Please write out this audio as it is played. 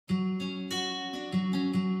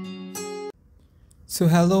So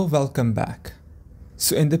hello, welcome back.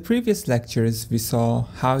 So in the previous lectures, we saw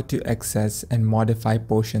how to access and modify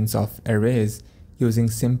portions of arrays using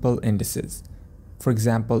simple indices. For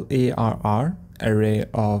example, ARR, array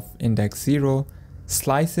of index 0,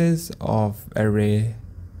 slices of array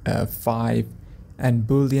 5, and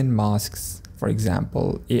Boolean masks, for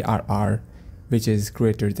example, ARR, which is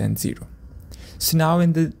greater than 0. So now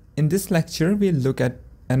in this lecture, we'll look at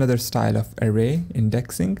another style of array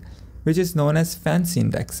indexing, which is known as fancy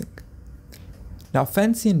indexing. Now,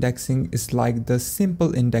 fancy indexing is like the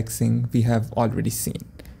simple indexing we have already seen,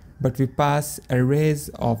 but we pass arrays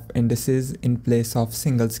of indices in place of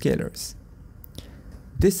single scalars.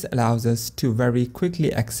 This allows us to very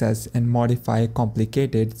quickly access and modify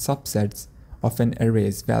complicated subsets of an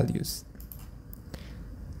array's values.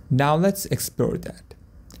 Now let's explore that.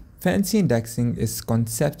 Fancy indexing is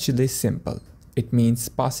conceptually simple. It means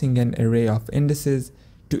passing an array of indices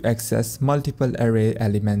to access multiple array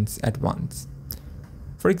elements at once.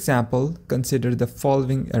 For example, consider the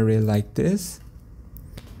following array like this.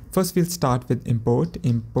 First, we'll start with import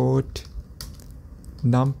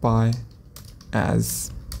numpy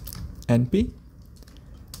as np.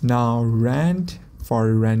 Now rand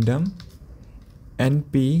for random,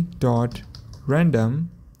 np.random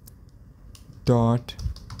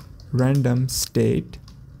state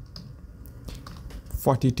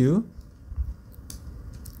 42.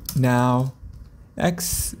 Now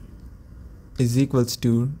x is equals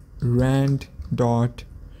to rand.rand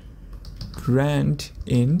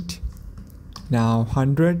int, now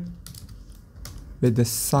 100 with the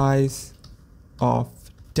size of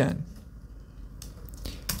 10.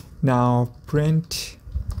 Now print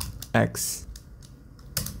x.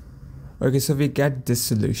 Okay, so we get this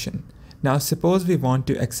solution. Now suppose we want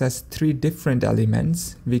to access 3 different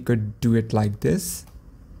elements. We could do it like this.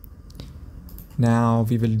 Now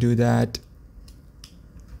we will do that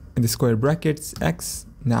in the square brackets x,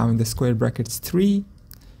 now in the square brackets 3,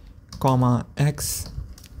 comma x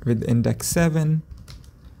with index 7,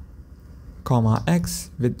 comma x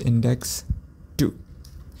with index 2.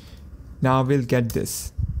 Now we'll get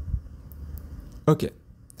this. Okay.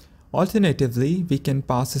 Alternatively, we can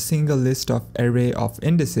pass a single list of array of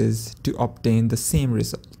indices to obtain the same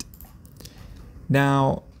result.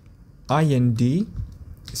 Now ind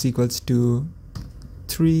is equals to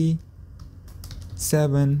 3,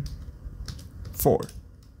 7, 4.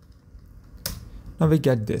 Now we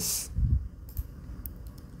get this.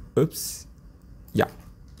 Oops. Yeah.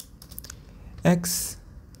 X.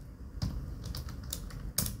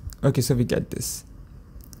 Okay, so we get this.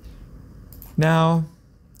 Now,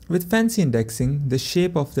 with fancy indexing, the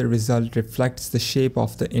shape of the result reflects the shape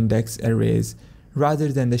of the index arrays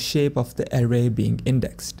rather than the shape of the array being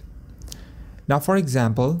indexed. Now, for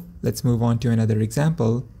example, let's move on to another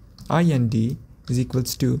example. ind is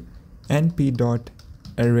equals to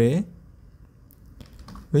np.array,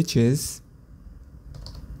 which is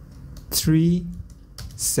 3,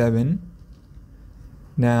 7.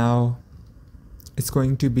 Now it's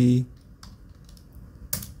going to be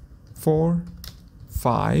 4,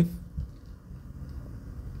 5.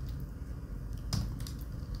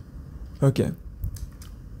 Okay.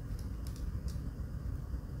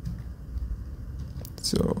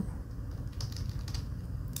 So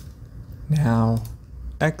now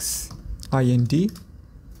x ind.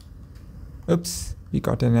 Oops, we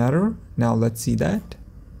got an error. Now let's see that.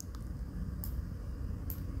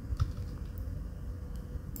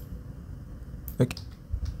 Okay.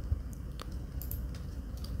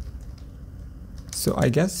 So I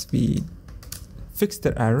guess we fixed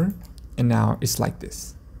the error and now it's like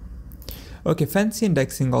this. Okay, fancy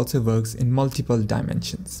indexing also works in multiple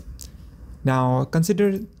dimensions. Now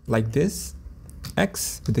consider like this,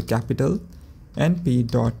 x with a capital,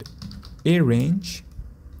 np.arange,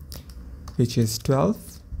 which is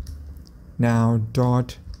 12. Now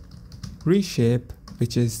dot reshape,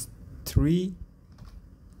 which is 3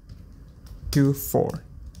 to 4.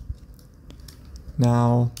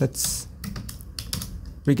 Now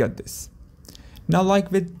we get this. Now,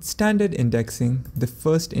 like with standard indexing, the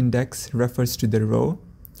first index refers to the row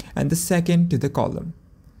and the second to the column.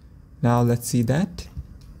 Now let's see that.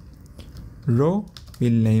 Row,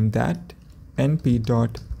 we'll name that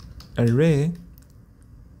np.array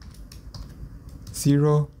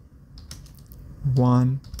 0,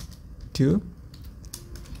 1, 2.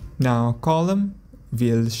 Now column,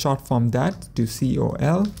 we'll short form that to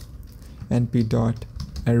col,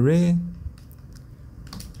 np.array.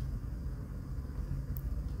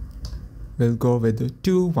 We'll go with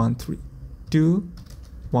 2, 1, 3. 2,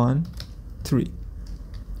 1, 3.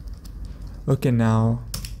 Okay, now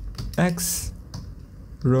x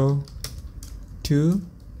row 2.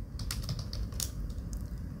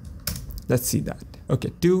 Let's see that.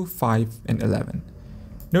 Okay, 2, 5, and 11.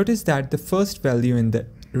 Notice that the first value in the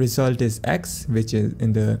result is x, which is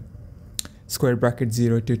in the square bracket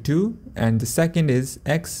 0 to 2, and the second is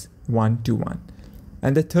x 1 to 1,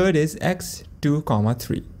 and the third is x 2,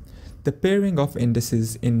 3. The pairing of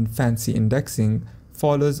indices in fancy indexing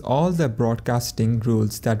follows all the broadcasting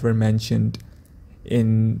rules that were mentioned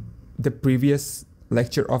in the previous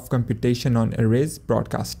lecture of computation on arrays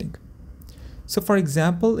broadcasting. So for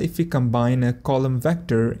example, if we combine a column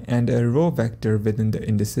vector and a row vector within the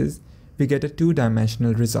indices, we get a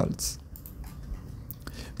two-dimensional results,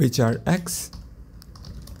 which are x,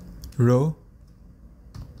 row.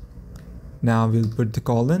 Now we'll put the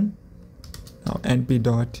colon. Now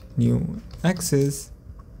np.new x's.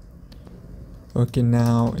 Okay,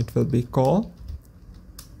 now it will be col.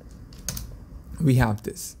 We have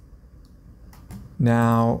this.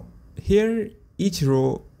 Now here each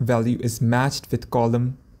row value is matched with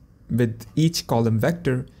each column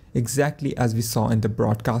vector exactly as we saw in the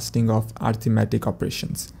broadcasting of arithmetic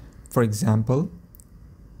operations. For example,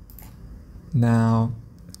 now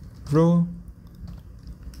row,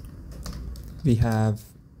 we have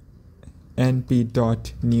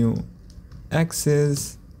np.new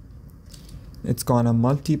x's. It's gonna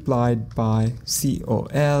multiplied by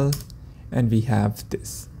col, and we have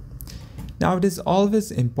this. Now it is always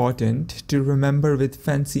important to remember with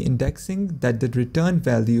fancy indexing that the return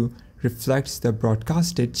value reflects the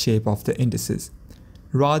broadcasted shape of the indices,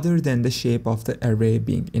 rather than the shape of the array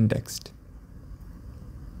being indexed.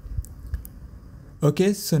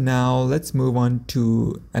 Okay, so now let's move on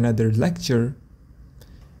to another lecture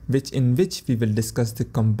in which we will discuss the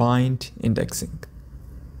combined indexing.